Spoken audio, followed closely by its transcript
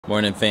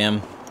Morning,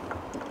 fam.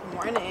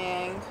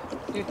 Morning.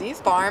 Dude,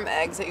 these farm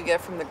eggs that you get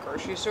from the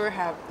grocery store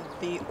have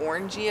the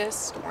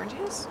orangiest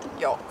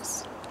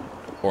yolks.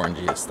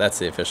 Orangiest, that's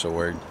the official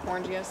word.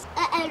 Orangiest.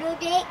 The other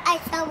day I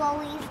saw a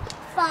leaf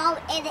fall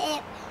and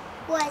it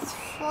was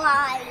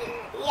flying.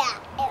 Yeah,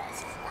 it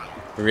was flying.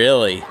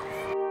 Really?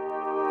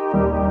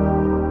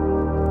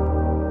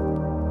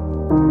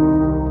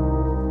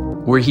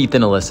 We're Heath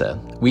and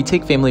Alyssa. We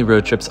take family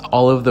road trips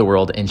all over the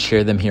world and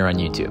share them here on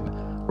YouTube.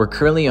 We're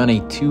currently on a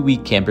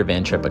 2-week camper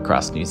van trip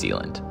across New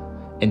Zealand.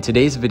 In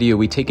today's video,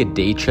 we take a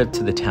day trip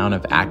to the town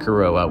of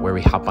Akaroa where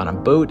we hop on a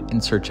boat in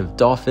search of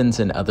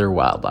dolphins and other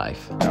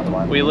wildlife.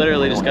 We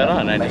literally just got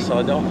on. I just saw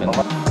a dolphin.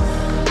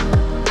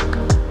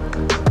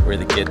 Where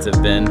the kids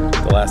have been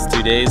the last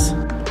 2 days.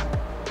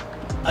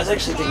 I was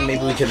actually thinking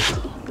maybe we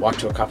could walk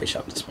to a coffee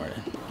shop this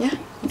morning. Yeah,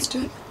 let's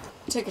do it.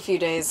 Took a few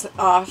days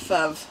off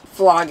of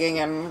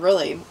vlogging and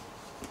really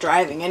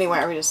driving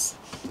anywhere. We just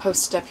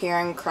posted up here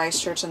in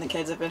Christchurch and the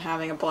kids have been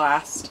having a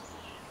blast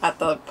at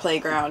the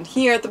playground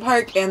here at the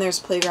park, and there's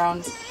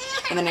playgrounds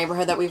in the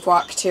neighborhood that we've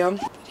walked to.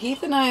 But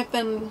Heath and I have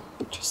been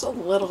just a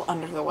little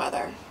under the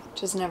weather,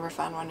 which is never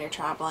fun when you're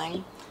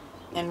traveling,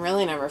 and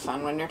really never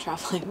fun when you're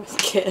traveling with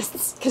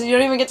kids, because you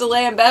don't even get to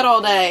lay in bed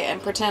all day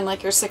and pretend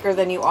like you're sicker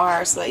than you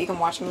are so that you can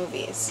watch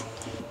movies.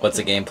 What's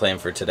the game plan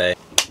for today?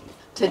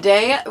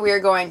 Today we are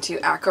going to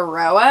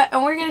Akaroa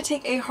and we're going to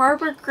take a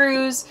harbor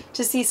cruise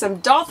to see some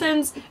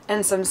dolphins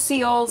and some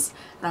seals.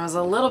 And I was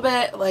a little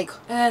bit like,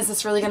 is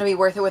this really going to be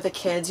worth it with the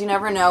kids? You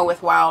never know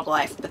with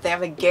wildlife, but they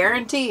have a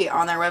guarantee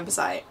on their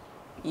website.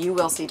 You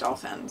will see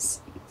dolphins.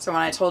 So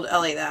when I told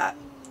Ellie that,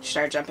 she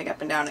started jumping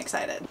up and down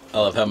excited. I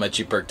love how much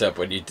you perked up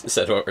when you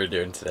said what we're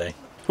doing today.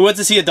 Who wants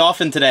to see a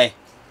dolphin today?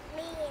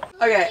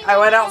 Okay, I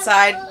went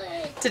outside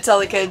to tell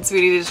the kids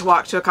we needed to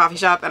walk to a coffee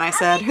shop and I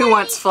said, who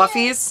wants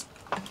fluffies?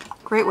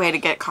 Great way to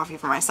get coffee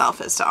for myself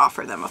is to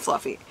offer them a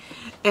fluffy.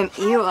 And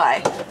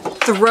Eli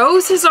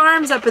throws his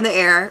arms up in the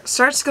air,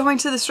 starts going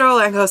to the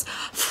stroller and goes,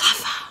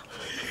 Fluffa.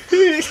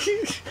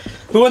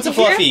 Who wants a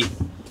fluffy? Say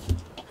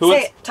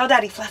it, tell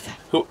Daddy Fluffa.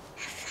 Who?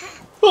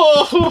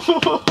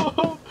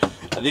 Oh,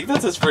 I think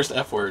that's his first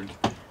F word.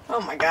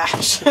 Oh my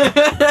gosh.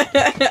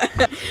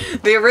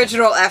 The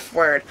original F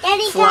word,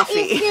 Daddy,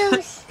 fluffy. got your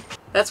shoes.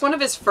 That's one of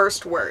his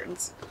first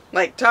words.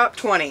 Like top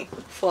 20,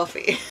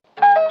 fluffy.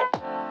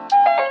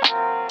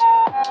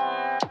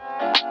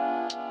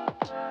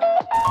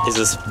 Is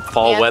this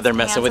fall weather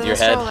messing with your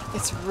head?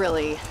 It's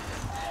really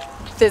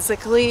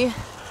physically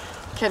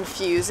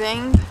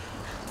confusing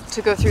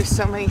to go through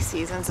so many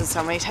seasons and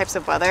so many types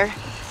of weather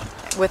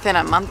within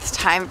a month's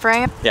time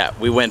frame. Yeah,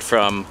 we went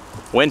from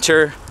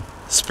winter,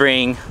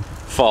 spring,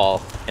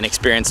 fall, and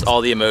experienced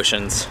all the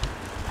emotions.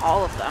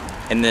 All of them.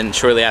 And then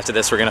shortly after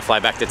this, we're gonna fly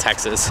back to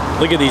Texas.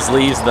 Look at these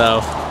leaves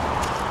though.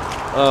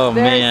 Oh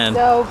man.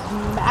 They're so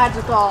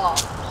magical.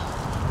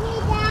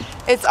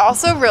 It's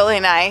also really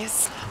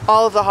nice.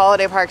 All of the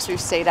holiday parks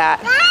we've stayed at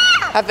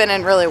have been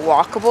in really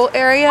walkable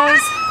areas,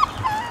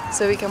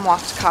 so we can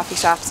walk to coffee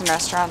shops and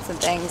restaurants and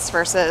things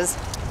versus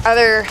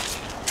other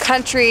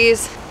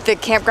countries. The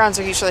campgrounds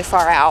are usually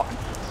far out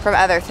from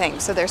other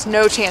things, so there's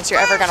no chance you're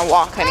ever gonna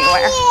walk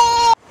anywhere.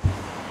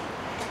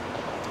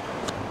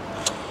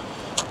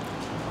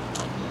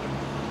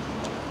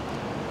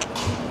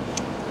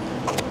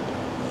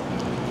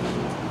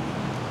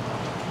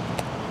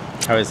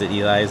 How is it,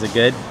 Eli? Is it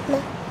good?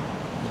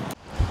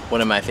 One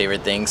of my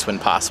favorite things when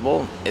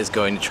possible is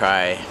going to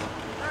try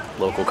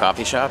local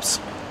coffee shops.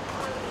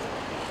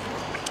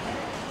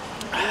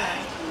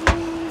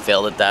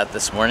 Failed at that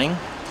this morning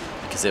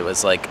because it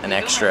was like an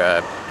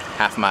extra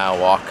half-mile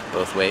walk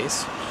both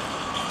ways.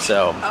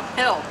 So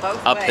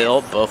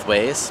uphill both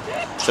ways.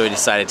 So we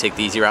decided to take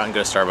the easy route and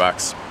go to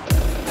Starbucks.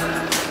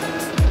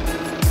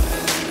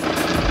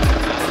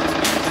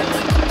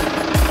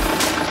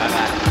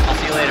 I'll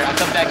see you later. I'll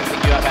come back and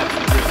pick you up after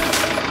the group.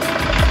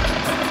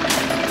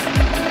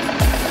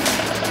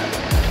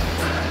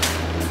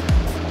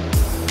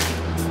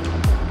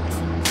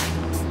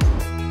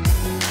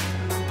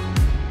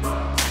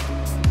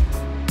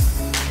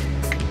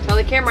 Tell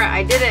the camera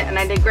I did it and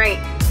I did great.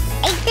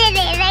 I did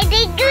it and I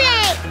did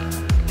great.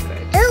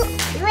 Oh,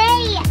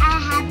 great. A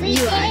happy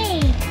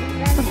day.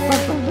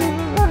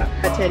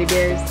 Teddy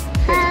bears.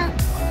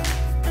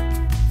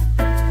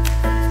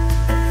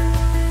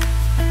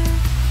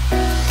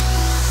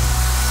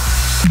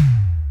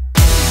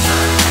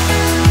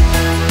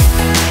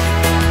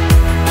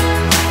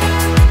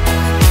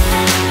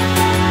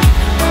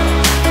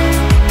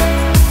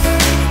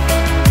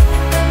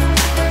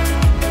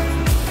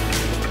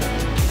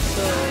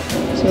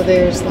 So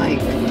there's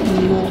like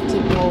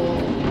multiple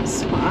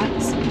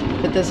spots,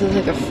 but this is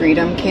like a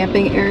freedom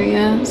camping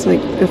area. So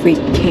like if we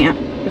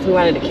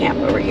wanted to camp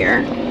over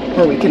here,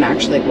 where we can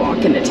actually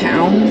walk into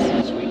town.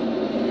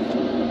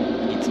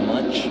 Eat some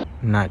lunch.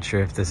 I'm not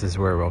sure if this is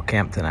where we'll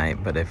camp tonight,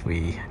 but if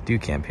we do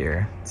camp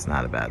here, it's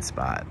not a bad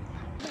spot.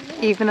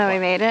 Even though we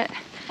made it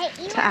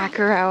to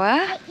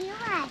Akaroa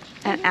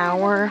an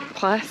hour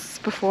plus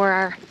before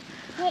our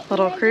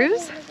little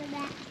cruise,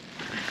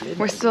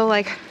 we're still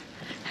like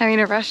having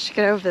to rush to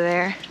get over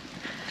there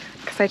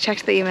because I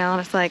checked the email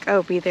and it's like,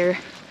 oh, be there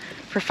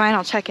for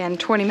final check-in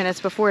 20 minutes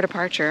before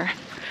departure,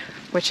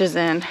 which is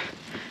in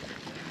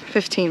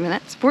 15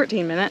 minutes,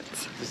 14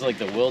 minutes. This is like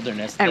the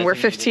wilderness. And we're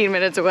 15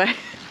 minutes away.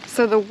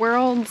 So the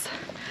world's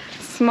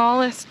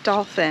smallest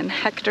dolphin,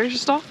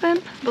 Hector's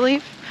dolphin, I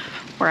believe,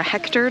 or a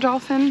Hector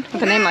dolphin.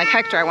 With a name like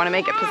Hector, I want to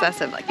make it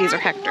possessive, like these are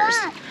Hector's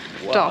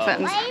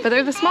dolphins. But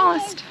they're the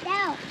smallest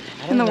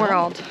in the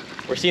world.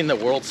 We're seeing the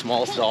world's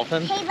smallest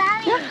dolphin?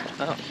 Yeah.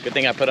 Oh, good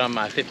thing I put on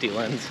my 50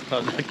 lens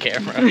on the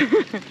camera.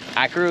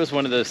 Akaru is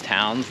one of those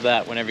towns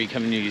that whenever you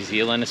come to New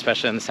Zealand,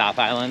 especially on the South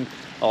Island,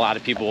 a lot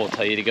of people will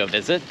tell you to go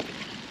visit.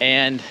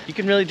 And you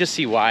can really just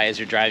see why as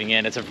you're driving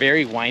in. It's a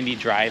very windy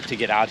drive to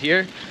get out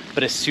here,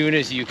 but as soon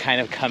as you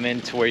kind of come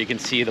into where you can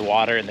see the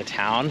water in the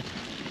town,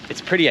 it's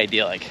pretty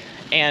idyllic.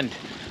 And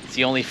it's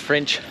the only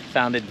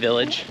French-founded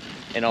village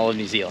in all of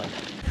New Zealand.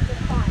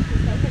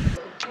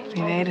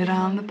 We made it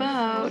on the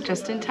boat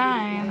just in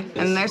time.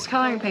 And there's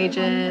coloring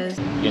pages.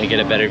 You gonna get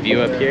a better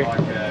view up here?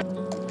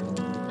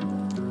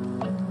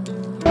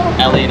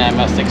 Ellie and I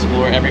must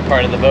explore every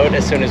part of the boat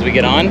as soon as we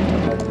get on.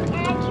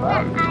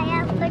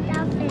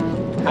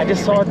 I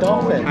just saw a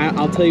dolphin.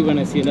 I'll tell you when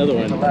I see another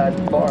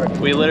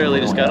one. We literally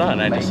just got on.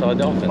 I just saw a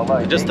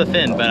dolphin. Just the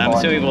fin, but I'm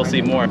assuming we'll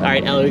see more. All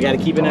right, Ellie, we gotta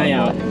keep an eye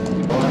out.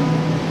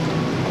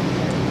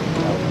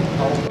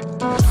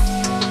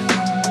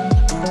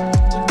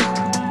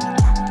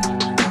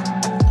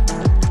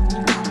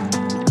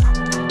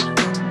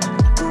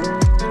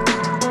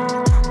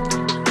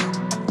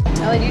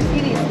 Ellie, do you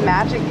see these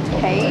magic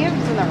caves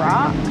in the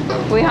rock?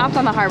 We hopped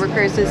on the harbor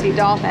cruise to see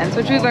dolphins,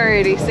 which we've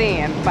already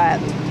seen, but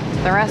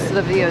the rest of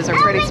the views are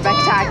pretty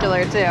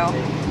spectacular too.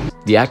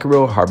 The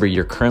Akaroa Harbor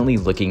you're currently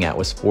looking at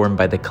was formed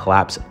by the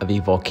collapse of a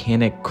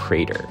volcanic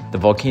crater. The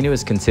volcano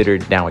is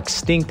considered now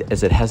extinct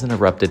as it hasn't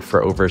erupted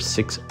for over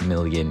 6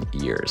 million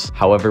years.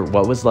 However,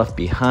 what was left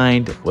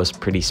behind was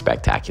pretty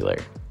spectacular.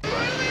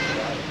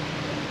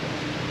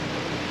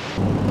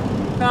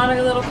 Found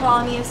a little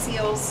colony of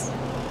seals.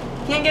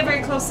 Can't get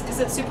very close because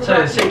it's super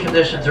So the sea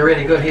conditions are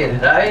really good here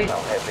today.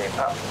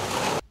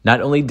 Not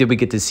only did we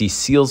get to see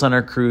seals on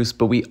our cruise,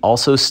 but we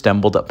also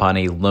stumbled upon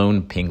a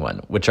lone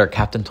penguin, which our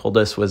captain told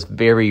us was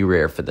very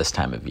rare for this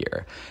time of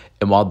year.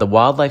 And while the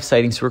wildlife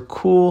sightings were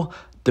cool,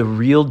 the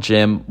real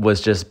gem was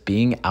just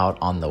being out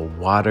on the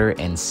water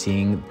and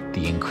seeing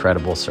the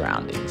incredible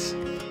surroundings.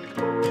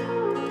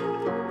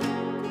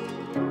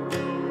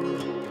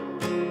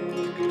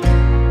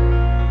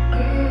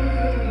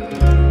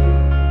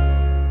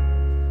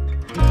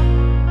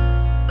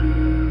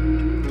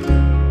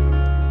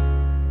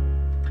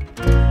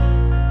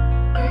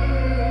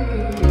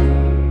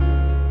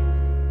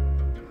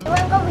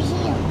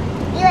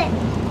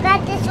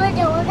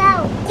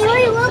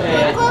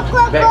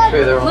 Back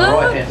further on the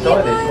right hand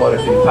side, there's quite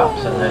a few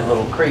pups in that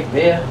little creek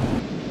there.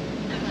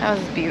 That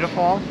was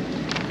beautiful.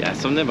 Yeah,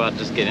 something about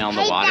just getting on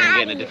the water and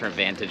getting a different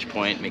vantage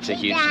point makes a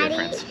huge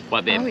difference.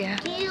 What, babe? Oh yeah.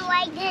 Do you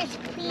like this,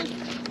 please?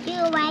 Do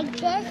you like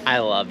this? I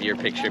love your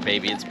picture,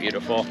 baby. It's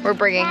beautiful. We're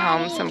bringing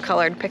home some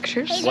colored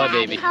pictures. What,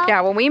 baby?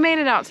 Yeah, when we made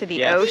it out to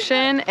the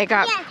ocean, it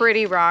got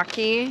pretty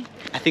rocky.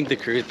 I think the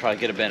cruise probably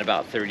could have been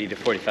about 30 to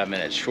 45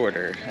 minutes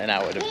shorter, and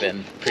I would have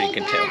been pretty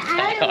content with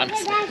that,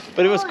 honestly.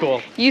 But it was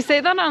cool. You say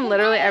that on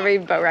literally every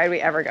boat ride we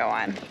ever go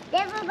on.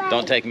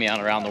 Don't take me on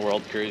a round the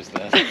world cruise,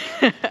 though.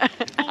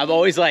 I'm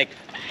always like,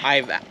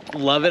 I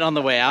love it on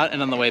the way out,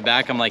 and on the way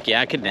back, I'm like,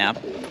 yeah, I could nap.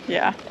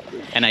 Yeah.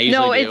 And I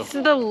usually do. It's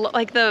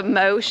the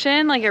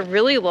motion, like it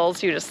really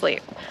lulls you to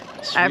sleep.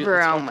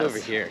 Everyone was over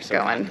here, so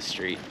going on the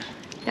street.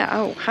 Yeah.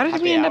 Oh, how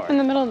did we end up in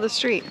the middle of the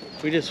street?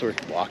 We just were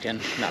walking,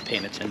 not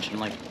paying attention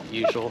like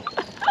usual.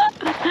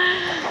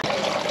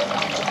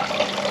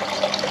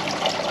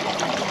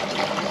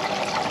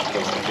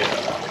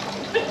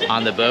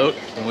 On the boat,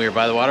 when we were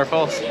by the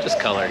waterfalls, just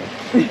coloring.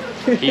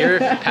 Here,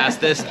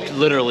 past this,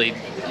 literally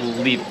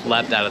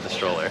leapt out of the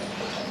stroller.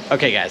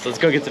 Okay guys, let's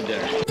go get some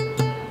dinner.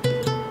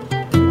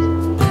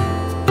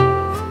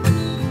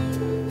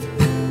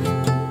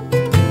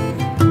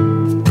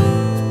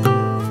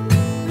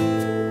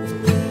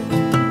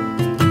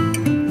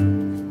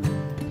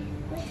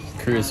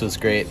 Cruise was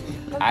great.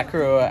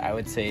 Akaroa, I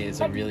would say, is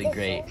a really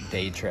great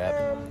day trip.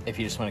 If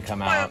you just want to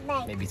come out,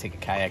 maybe take a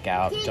kayak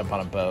out, jump on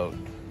a boat.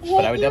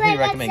 But I would definitely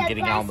recommend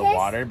getting out on the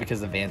water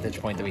because the vantage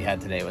point that we had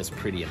today was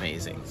pretty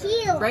amazing.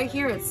 Right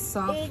here, it's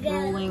soft,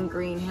 rolling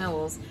green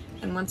hills.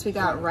 And once we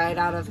got right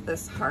out of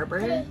this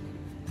harbor,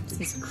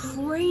 these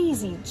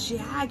crazy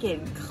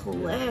jagged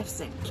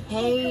cliffs and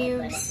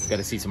caves. Got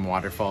to see some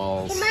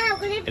waterfalls.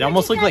 It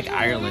almost looked like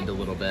Ireland a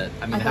little bit.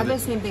 I mean, I thought the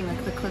same thing,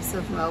 like the cliffs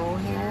of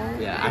Moher.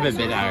 Yeah, I haven't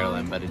been to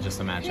Ireland, but just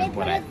imagine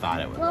what I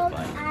thought it would look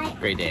like.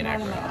 Great day in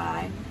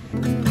Akaroa.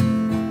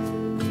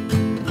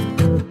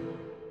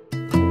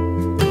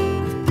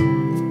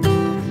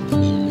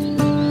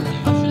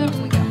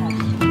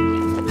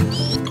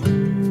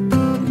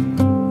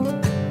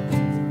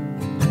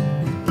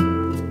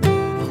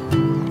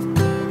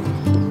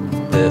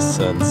 This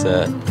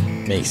sunset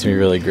makes me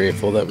really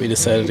grateful that we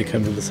decided to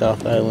come to the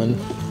South Island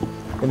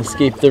and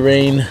escape the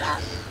rain.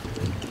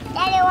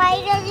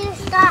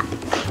 Stop.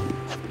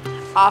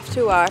 Off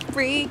to our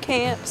free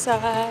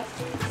campsite.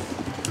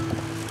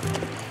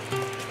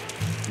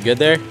 You good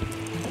there?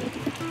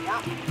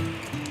 Yep.